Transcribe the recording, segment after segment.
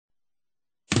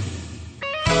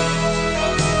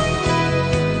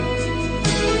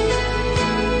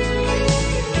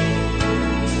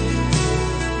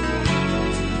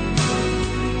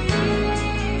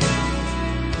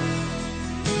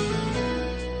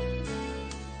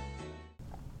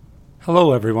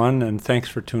Hello, everyone, and thanks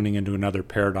for tuning into another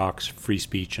Paradox Free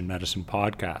Speech and Medicine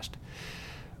podcast.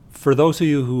 For those of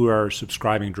you who are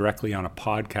subscribing directly on a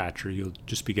podcatcher, you'll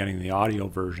just be getting the audio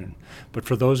version. But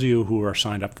for those of you who are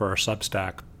signed up for our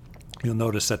Substack, you'll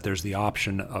notice that there's the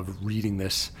option of reading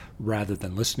this rather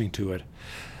than listening to it.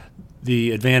 The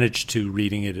advantage to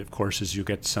reading it, of course, is you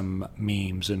get some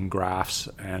memes and graphs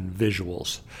and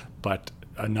visuals. But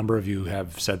a number of you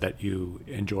have said that you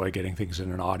enjoy getting things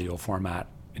in an audio format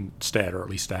instead, or at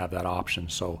least to have that option,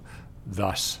 so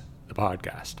thus the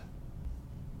podcast.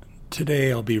 Today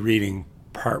I'll be reading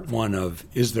part 1 of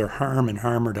Is There Harm in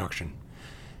Harm Reduction?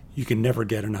 You can never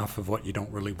get enough of what you don't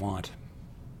really want.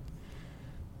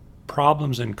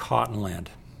 Problems in Cottonland.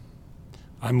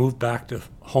 I moved back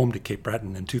home to Cape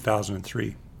Breton in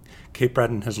 2003. Cape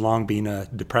Breton has long been a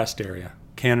depressed area,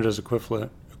 Canada's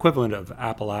equivalent of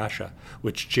Appalachia,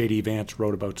 which J.D. Vance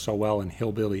wrote about so well in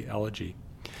Hillbilly Elegy.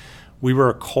 We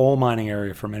were a coal mining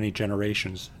area for many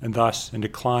generations, and thus in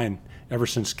decline ever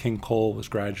since King Coal was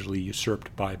gradually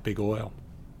usurped by Big Oil.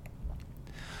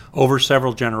 Over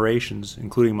several generations,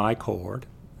 including my cohort,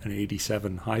 an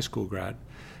 87 high school grad,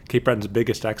 Cape Breton's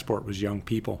biggest export was young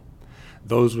people.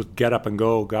 Those with get up and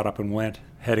go got up and went,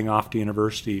 heading off to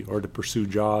university or to pursue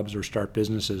jobs or start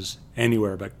businesses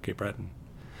anywhere but Cape Breton.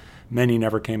 Many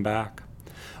never came back.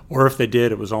 Or if they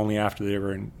did, it was only after they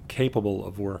were incapable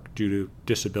of work due to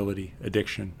disability,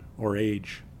 addiction, or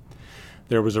age.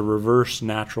 There was a reverse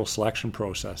natural selection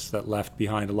process that left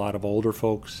behind a lot of older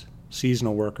folks,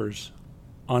 seasonal workers,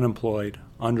 unemployed,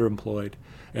 underemployed,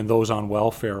 and those on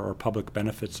welfare or public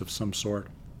benefits of some sort.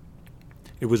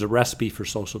 It was a recipe for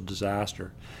social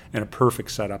disaster and a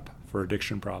perfect setup for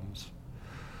addiction problems.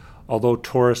 Although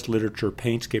tourist literature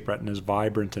paints Cape Breton as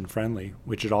vibrant and friendly,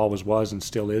 which it always was and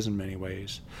still is in many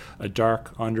ways, a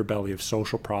dark underbelly of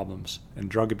social problems and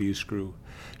drug abuse grew.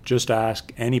 Just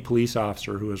ask any police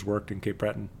officer who has worked in Cape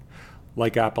Breton.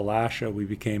 Like Appalachia, we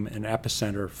became an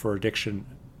epicenter for addiction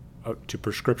to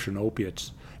prescription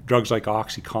opiates, drugs like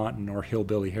OxyContin or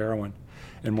hillbilly heroin,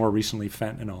 and more recently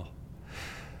fentanyl.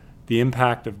 The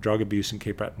impact of drug abuse in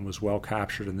Cape Breton was well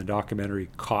captured in the documentary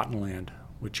Cottonland,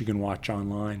 which you can watch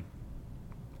online.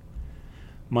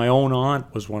 My own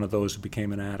aunt was one of those who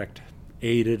became an addict,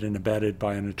 aided and abetted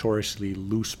by a notoriously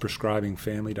loose prescribing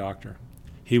family doctor.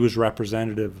 He was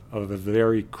representative of a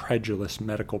very credulous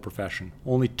medical profession,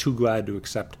 only too glad to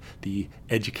accept the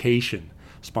education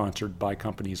sponsored by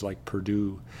companies like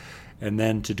Purdue, and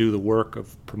then to do the work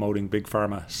of promoting big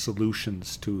pharma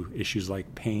solutions to issues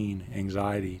like pain,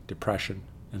 anxiety, depression,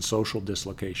 and social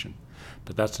dislocation.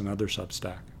 But that's another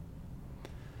Substack.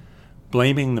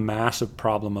 Blaming the massive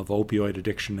problem of opioid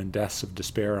addiction and deaths of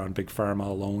despair on big pharma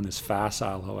alone is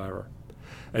facile, however.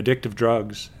 Addictive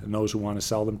drugs, and those who want to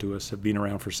sell them to us, have been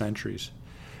around for centuries.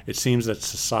 It seems that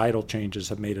societal changes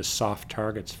have made us soft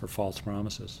targets for false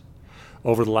promises.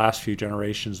 Over the last few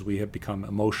generations, we have become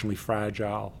emotionally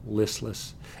fragile,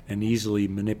 listless, and easily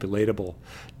manipulatable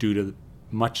due to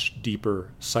much deeper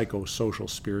psychosocial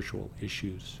spiritual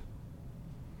issues.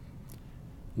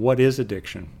 What is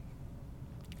addiction?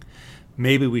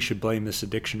 Maybe we should blame this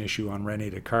addiction issue on René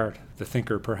Descartes, the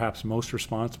thinker perhaps most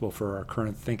responsible for our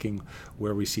current thinking,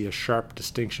 where we see a sharp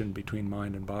distinction between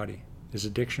mind and body. Is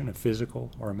addiction a physical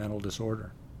or a mental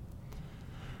disorder?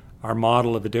 Our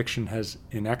model of addiction has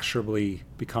inexorably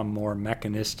become more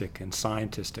mechanistic and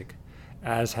scientistic,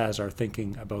 as has our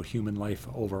thinking about human life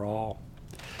overall.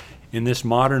 In this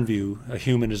modern view, a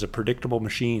human is a predictable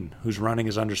machine whose running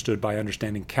is understood by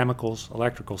understanding chemicals,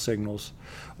 electrical signals,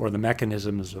 or the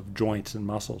mechanisms of joints and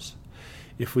muscles.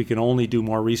 If we can only do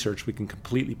more research, we can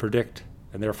completely predict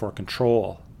and therefore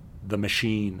control the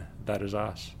machine that is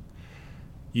us.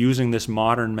 Using this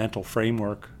modern mental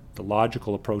framework, the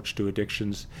logical approach to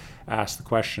addictions asks the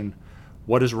question,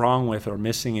 what is wrong with or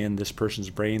missing in this person's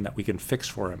brain that we can fix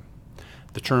for him?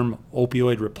 The term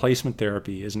opioid replacement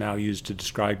therapy is now used to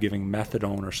describe giving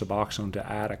methadone or Suboxone to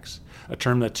addicts, a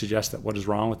term that suggests that what is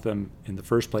wrong with them in the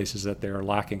first place is that they are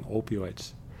lacking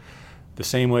opioids. The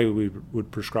same way we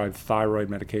would prescribe thyroid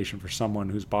medication for someone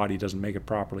whose body doesn't make it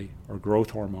properly, or growth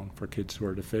hormone for kids who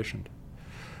are deficient.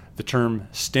 The term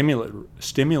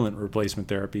stimulant replacement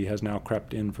therapy has now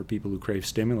crept in for people who crave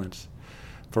stimulants,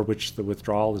 for which the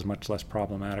withdrawal is much less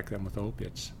problematic than with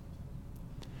opiates.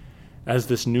 As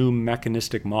this new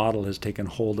mechanistic model has taken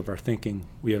hold of our thinking,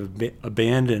 we have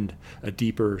abandoned a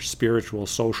deeper spiritual,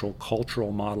 social,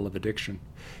 cultural model of addiction.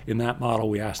 In that model,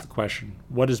 we ask the question,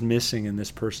 what is missing in this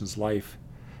person's life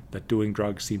that doing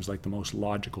drugs seems like the most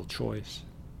logical choice?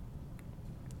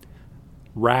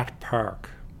 Rat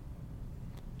Park.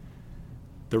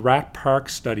 The Rat Park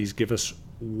studies give us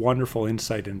wonderful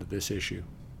insight into this issue.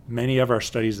 Many of our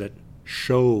studies that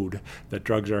showed that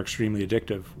drugs are extremely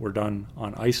addictive were done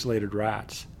on isolated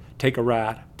rats. Take a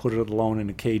rat, put it alone in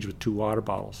a cage with 2 water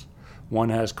bottles. One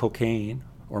has cocaine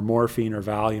or morphine or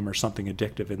Valium or something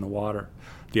addictive in the water.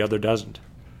 The other doesn't.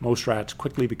 Most rats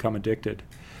quickly become addicted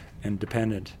and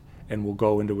dependent and will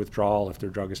go into withdrawal if their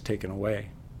drug is taken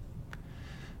away.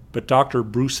 But Dr.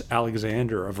 Bruce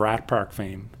Alexander of Rat Park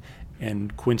fame,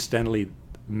 and coincidentally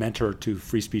mentor to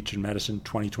Free Speech and Medicine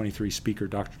 2023 speaker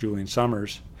Dr. Julian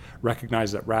Summers,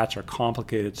 recognized that rats are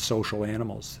complicated social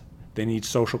animals. They need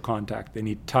social contact, they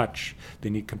need touch, they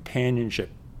need companionship,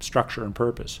 structure, and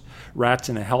purpose. Rats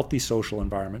in a healthy social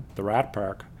environment, the Rat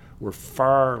Park, were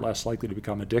far less likely to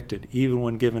become addicted, even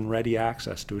when given ready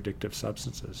access to addictive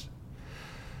substances.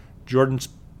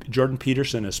 Jordan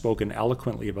Peterson has spoken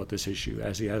eloquently about this issue,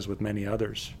 as he has with many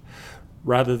others.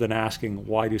 Rather than asking,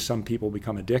 why do some people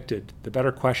become addicted, the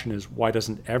better question is, why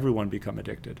doesn't everyone become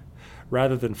addicted?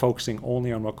 Rather than focusing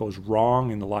only on what goes wrong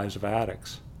in the lives of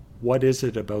addicts, what is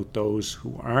it about those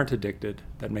who aren't addicted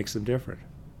that makes them different?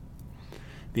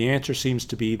 The answer seems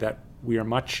to be that we are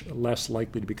much less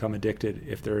likely to become addicted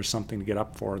if there is something to get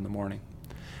up for in the morning.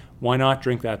 Why not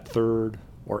drink that 3rd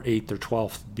or 8th or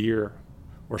 12th beer,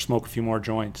 or smoke a few more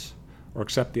joints, or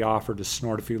accept the offer to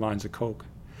snort a few lines of coke?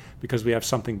 Because we have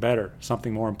something better,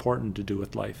 something more important to do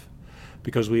with life.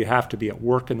 Because we have to be at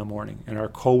work in the morning and our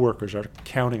coworkers are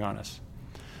counting on us.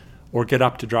 Or get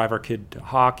up to drive our kid to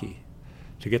hockey,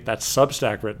 to get that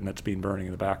Substack written that's been burning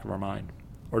in the back of our mind.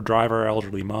 Or drive our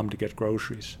elderly mom to get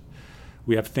groceries.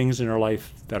 We have things in our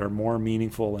life that are more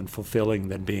meaningful and fulfilling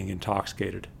than being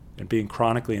intoxicated. And being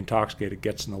chronically intoxicated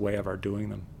gets in the way of our doing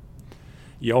them.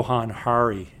 Johann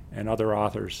Hari and other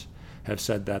authors have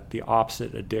said that the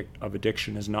opposite of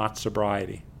addiction is not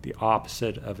sobriety. The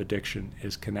opposite of addiction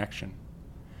is connection.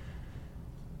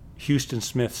 Houston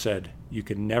Smith said, you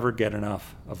can never get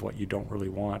enough of what you don't really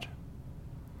want.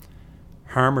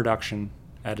 Harm reduction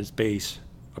at its base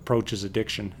approaches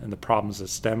addiction and the problems that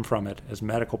stem from it as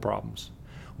medical problems,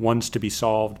 ones to be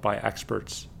solved by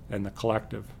experts and the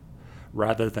collective,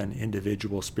 rather than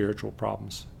individual spiritual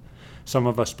problems. Some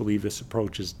of us believe this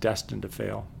approach is destined to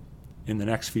fail. In the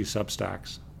next few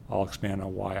Substacks, I'll expand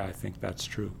on why I think that's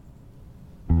true.